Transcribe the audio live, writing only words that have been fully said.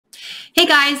Hey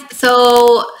guys,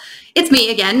 so it's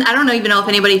me again. I don't even know if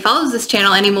anybody follows this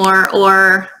channel anymore,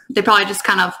 or they probably just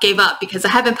kind of gave up because I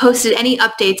haven't posted any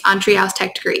updates on Treehouse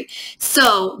Techdegree.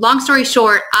 So long story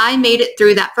short, I made it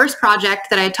through that first project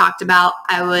that I talked about.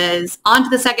 I was on to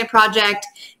the second project.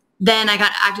 Then I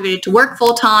got activated to work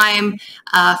full-time.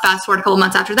 Fast forward a couple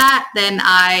months after that, then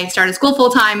I started school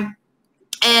full-time,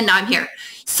 and now I'm here.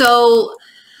 So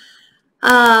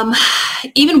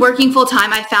even working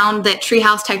full-time, I found that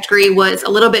Treehouse Techdegree was a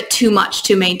little bit too much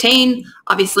to maintain.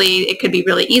 Obviously, it could be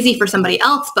really easy for somebody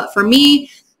else, but for me,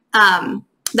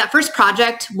 that first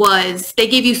project was, they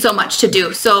gave you so much to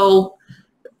do. So,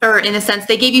 or in a sense,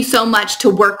 they gave you so much to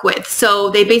work with. So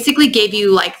they basically gave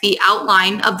you like the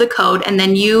outline of the code, and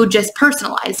then you just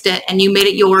personalized it and you made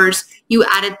it yours. You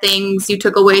added things, you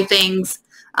took away things,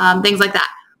 things like that.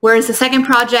 Whereas the second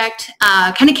project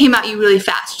kind of came at you really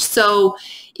fast. So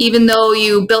even though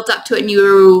you built up to it and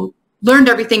you learned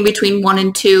everything between 1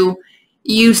 and 2,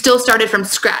 you still started from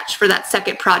scratch for that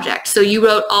second project. So you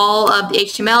wrote all of the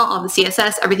HTML, all the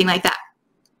CSS, everything like that.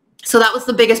 So that was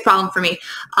the biggest problem for me.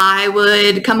 I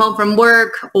would come home from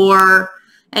work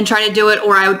and try to do it,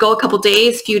 or I would go a couple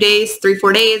days, few days,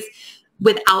 3-4 days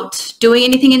without doing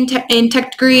anything in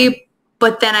Techdegree.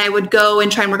 But then I would go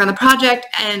and try and work on the project,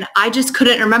 and I just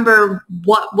couldn't remember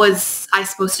what was I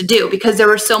supposed to do because there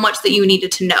was so much that you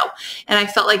needed to know. And I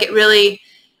felt like it really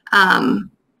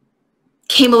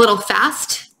came a little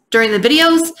fast during the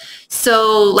videos.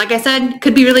 So like I said, it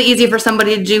could be really easy for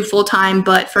somebody to do full-time,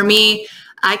 but for me,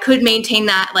 I could maintain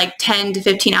that like 10 to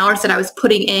 15 hours that I was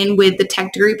putting in with the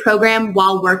Techdegree program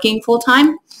while working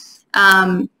full-time.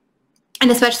 And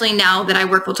especially now that I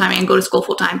work full-time and go to school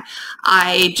full-time,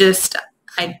 I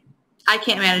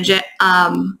can't manage it.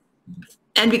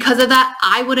 And because of that,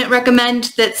 I wouldn't recommend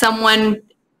that someone,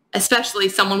 especially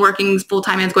someone working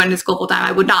full-time and going to school full-time,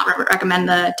 I would not recommend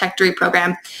the Techdegree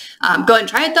program. Go ahead and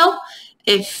try it though.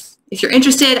 If you're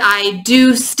interested, I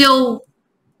do still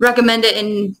recommend it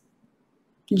in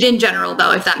general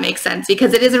though, if that makes sense,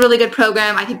 because it is a really good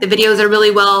program. I think the videos are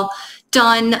really well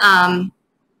done.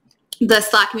 The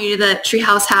Slack community that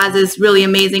Treehouse has is really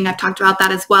amazing. I've talked about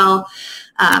that as well.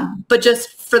 But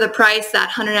just for the price, that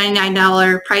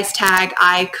 $199 price tag,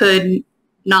 I couldn't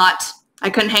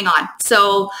hang on.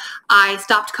 So I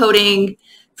stopped coding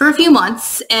for a few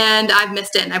months, and I've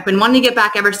missed it. And I've been wanting to get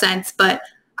back ever since, but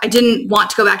I didn't want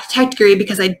to go back to Techdegree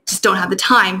because I just don't have the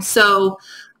time. So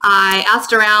I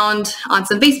asked around on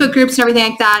some Facebook groups and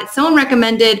everything like that. Someone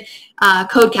recommended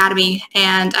Codecademy,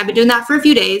 and I've been doing that for a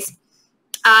few days.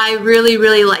 I really,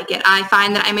 really like it. I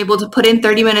find that I'm able to put in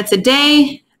 30 minutes a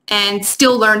day and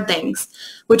still learn things,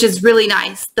 which is really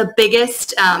nice. The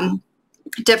biggest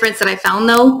difference that I found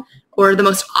though, or the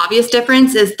most obvious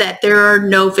difference, is that there are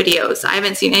no videos. I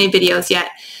haven't seen any videos yet.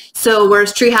 So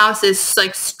whereas Treehouse is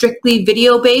like strictly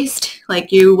video based,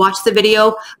 like you watch the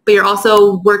video, but you're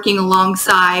also working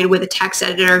alongside with a text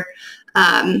editor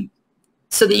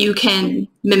so that you can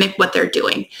mimic what they're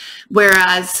doing.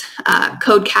 Whereas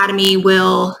Codecademy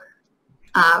will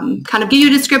kind of give you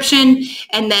a description,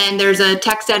 and then there's a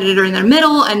text editor in the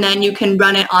middle, and then you can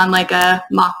run it on like a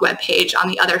mock web page on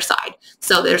the other side.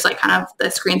 So there's like kind of the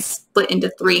screen split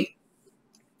into 3,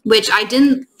 which I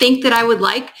didn't think that I would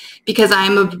like because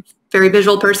I'm a very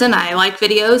visual person. I like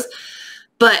videos,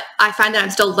 but I find that I'm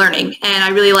still learning, and I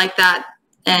really like that.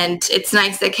 And it's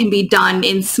nice that it can be done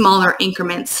in smaller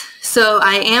increments. So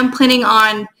I am planning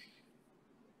on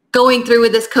going through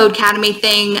with this Codecademy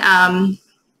thing,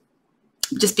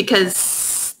 just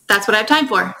because that's what I have time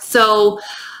for. So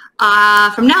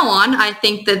from now on, I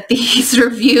think that these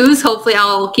reviews, hopefully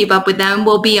I'll keep up with them,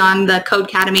 will be on the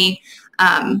Codecademy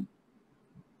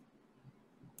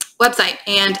website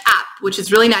and app, which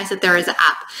is really nice that there is an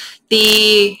app.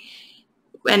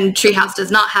 And Treehouse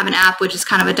does not have an app, which is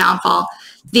kind of a downfall.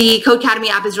 The Codecademy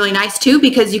app is really nice too,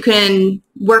 because you can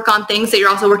work on things that you're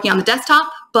also working on the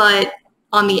desktop, but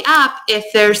on the app, if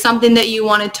there's something that you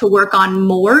wanted to work on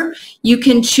more, you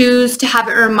can choose to have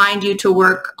it remind you to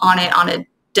work on it on a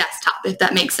desktop, if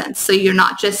that makes sense. So you're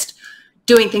not just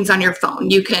doing things on your phone.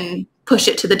 You can push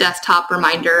it to the desktop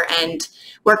reminder and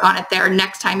work on it there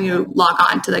next time you log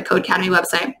on to the Codecademy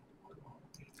website.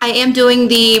 I am doing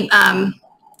the, I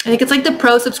think it's like the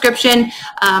pro subscription.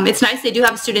 It's nice. They do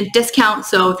have a student discount.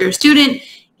 So if you're a student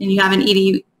and you have an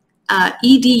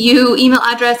edu email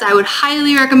address, I would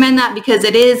highly recommend that, because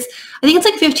it is, I think it's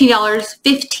like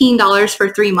 $15 for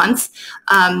 3 months.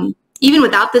 Even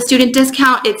without the student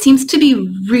discount, it seems to be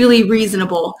really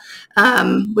reasonable,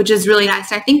 which is really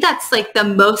nice. And I think that's like the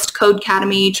most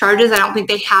Codecademy charges. I don't think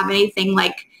they have anything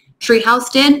like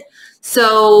Treehouse did.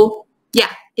 So yeah,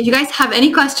 if you guys have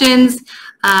any questions,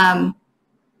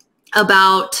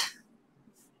 about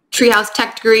Treehouse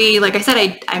Techdegree. Like I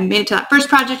said, I made it to that first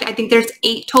project. I think there's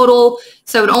 8 total,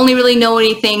 so I would only really know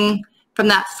anything from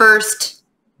that first,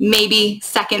 maybe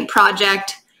second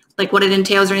project, like what it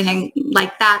entails or anything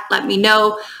like that. Let me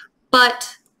know.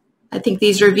 But I think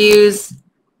these reviews,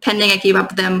 pending I keep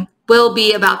up with them, will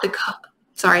be about the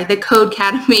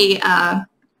Codecademy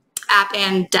app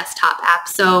and desktop app.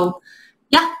 So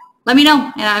yeah, let me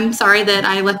know. And I'm sorry that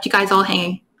I left you guys all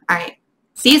hanging. All right,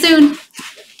 see you soon.